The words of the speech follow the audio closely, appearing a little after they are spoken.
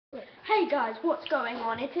Hey guys, what's going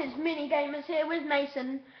on? It is Mini Gamers here with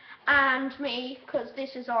Mason and me, because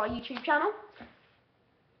this is our YouTube channel.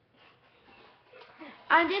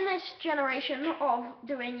 And in this generation of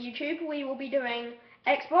doing YouTube, we will be doing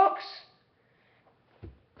Xbox,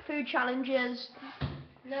 food challenges,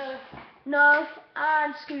 Nerf,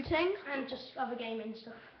 and scooting, and just other gaming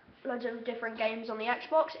stuff. Loads of different games on the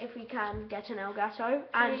Xbox, if we can get an Elgato,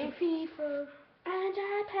 and FIFA, and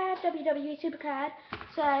iPad, WWE Supercard.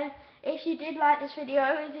 So, if you did like this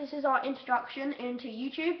video, this is our introduction into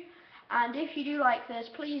YouTube. And if you do like this,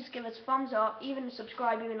 please give us a thumbs up, even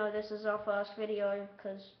subscribe, even though this is our first video,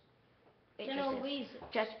 because general reasons.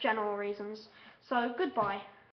 Just general reasons. So, goodbye.